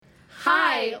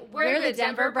Hi, we're the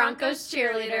Denver Broncos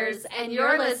cheerleaders, and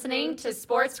you're listening to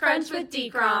Sports Crunch with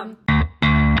D-Crom.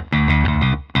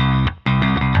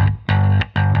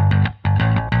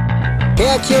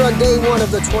 Back here on day one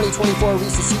of the 2024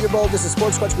 Reese Senior Bowl. This is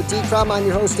Sports Crunch with D-Crom. I'm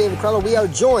your host, David Crello. We are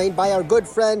joined by our good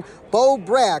friend, Bo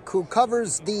Brack, who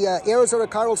covers the Arizona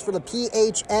Cardinals for the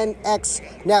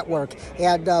PHNX network.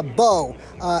 And Bo,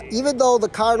 even though the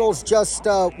Cardinals just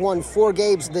won 4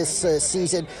 games this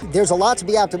season, there's a lot to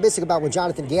be optimistic about with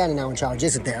Jonathan Gannon now in charge,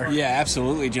 isn't there? Yeah,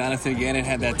 absolutely. Jonathan Gannon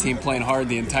had that team playing hard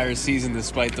the entire season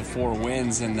despite the 4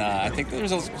 wins. And I think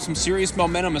there's some serious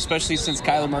momentum, especially since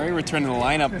Kyler Murray returned to the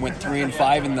lineup, went 3-5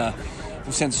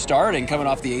 since starting, coming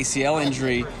off the ACL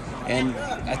injury. And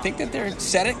I think that they're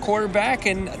set at quarterback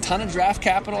and a ton of draft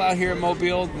capital out here in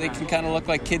Mobile. They can kind of look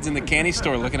like kids in the candy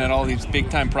store looking at all these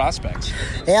big-time prospects.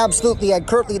 Absolutely. And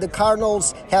currently the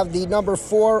Cardinals have the number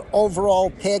 4 overall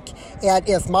pick. And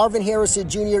if Marvin Harrison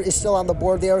Jr. is still on the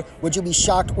board there, would you be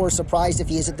shocked or surprised if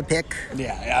he isn't the pick?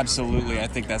 Yeah, absolutely. I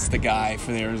think that's the guy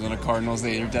for the Arizona Cardinals.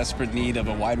 They are in desperate need of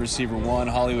a wide receiver 1.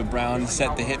 Hollywood Brown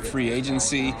set to hit free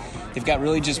agency. They've got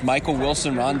really just Michael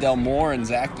Wilson, Rondell Moore, and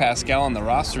Zach Pascal on the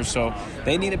roster. So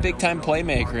they need a big-time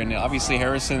playmaker, and obviously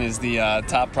Harrison is the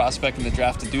top prospect in the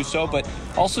draft to do so, but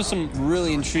also some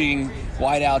really intriguing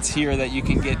wideouts here that you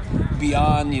can get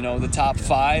beyond, the top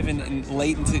 5 and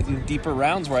late into deeper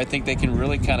rounds where I think they can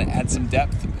really kind of add some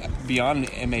depth beyond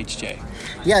MHJ.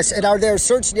 Yes, and are there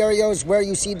certain scenarios where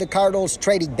you see the Cardinals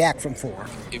trading back from 4?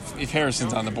 If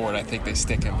Harrison's on the board, I think they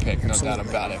stick and pick, no doubt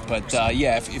about it. But,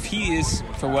 if he is,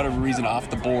 for whatever reason, off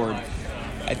the board,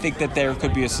 I think that there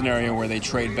could be a scenario where they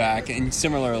trade back, and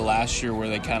similar to last year where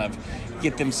they kind of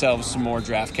get themselves some more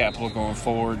draft capital going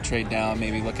forward, trade down,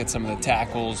 maybe look at some of the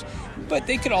tackles. But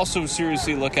they could also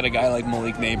seriously look at a guy like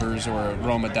Malik Neighbors or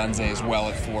Roma Dunze as well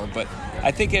at 4. But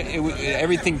I think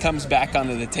everything comes back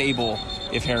onto the table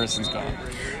if Harrison's gone.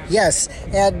 Yes,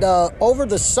 and over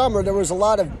the summer there was a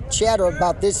lot of chatter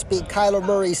about this being Kyler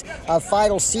Murray's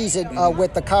final season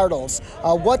with the Cardinals.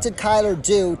 What did Kyler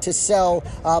do to sell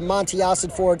Monty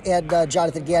Ossenford and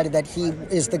Jonathan Gannon that he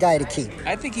is the guy to keep?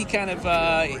 I think he kind of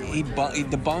he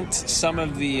debunked some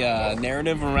of the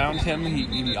narrative around him.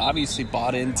 He obviously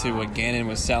bought into what Gannon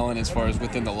was selling as far as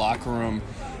within the locker room.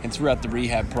 And throughout the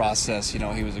rehab process,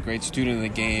 he was a great student of the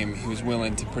game. He was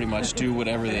willing to pretty much do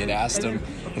whatever they had asked him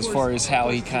as far as how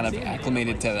he kind of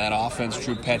acclimated to that offense.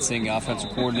 Drew Petzing, offensive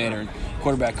coordinator, and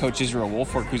quarterback coach Israel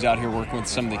Wolfork, who's out here working with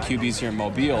some of the QBs here in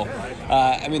Mobile.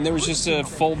 There was just a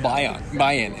full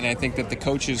buy-in. And I think that the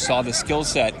coaches saw the skill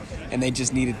set and they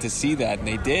just needed to see that, and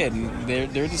they did. And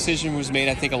their decision was made,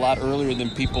 I think, a lot earlier than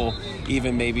people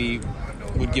even maybe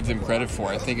would give them credit for.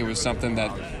 I think it was something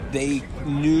that they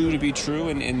knew to be true,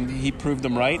 and he proved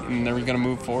them right, and they were going to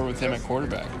move forward with him at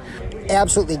quarterback.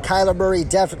 Absolutely. Kyler Murray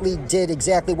definitely did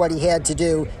exactly what he had to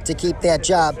do to keep that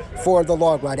job for the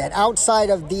long run. And outside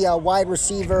of the wide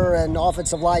receiver and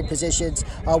offensive line positions,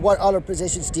 what other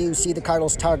positions do you see the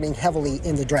Cardinals targeting heavily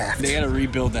in the draft? They got to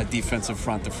rebuild that defensive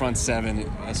front. The front 7,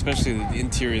 especially the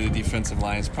interior of the defensive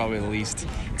line, is probably the least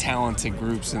talented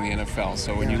groups in the NFL.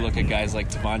 So when you look at guys like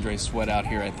T'Vondre Sweat out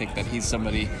here, I think that he's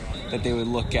somebody that they would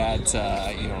look at,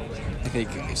 I think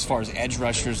as far as edge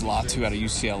rushers, Latu out of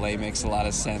UCLA makes a lot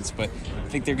of sense, but I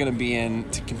think they're going to be in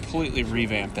to completely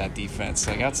revamp that defense.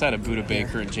 Like outside of Budda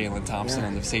Baker and Jalen Thompson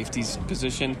on the safeties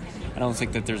position, I don't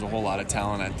think that there's a whole lot of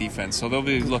talent at defense. So they'll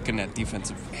be looking at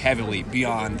defensive heavily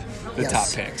beyond the top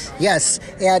picks. Yes,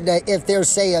 and if there's,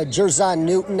 say, a Jerzon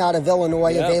Newton out of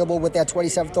Illinois available with that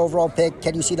 27th overall pick,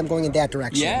 can you see them going in that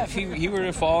direction? Yeah, if he were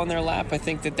to fall in their lap, I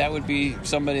think that would be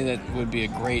somebody that would be a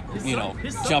great,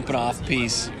 jumping off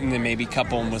piece, and then maybe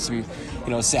couple them with some,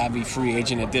 savvy free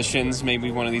agent additions, maybe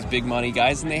one of these big money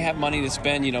guys, and they have money to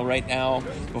spend, right now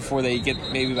before they get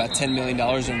maybe about $10 million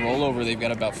in rollover, they've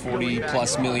got about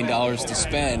 $40+ million to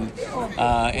spend,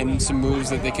 and some moves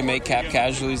that they can make cap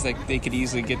casualties that they could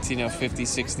easily get to, 50,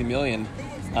 60 million.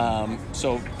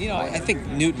 I think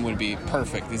Newton would be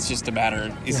perfect. It's just a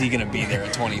matter, is he going to be there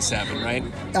at 27, right?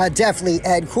 Definitely.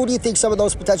 And who do you think some of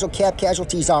those potential cap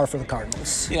casualties are for the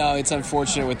Cardinals? It's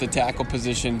unfortunate with the tackle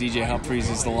position. DJ Humphries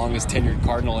is the longest tenured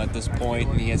Cardinal at this point,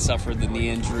 and he has suffered the knee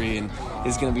injury and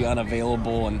is going to be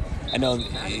unavailable. And I know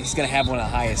he's going to have one of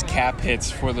the highest cap hits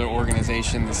for the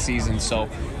organization this season. So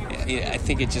I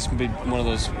think it just would be one of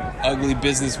those ugly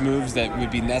business moves that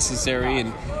would be necessary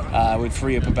and would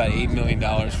free up about $8 million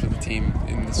for the team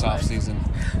in this offseason.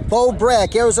 Bo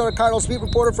Brack, Arizona Cardinals beat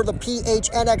reporter for the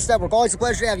PHNX Network. Always a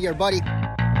pleasure to have you here, buddy.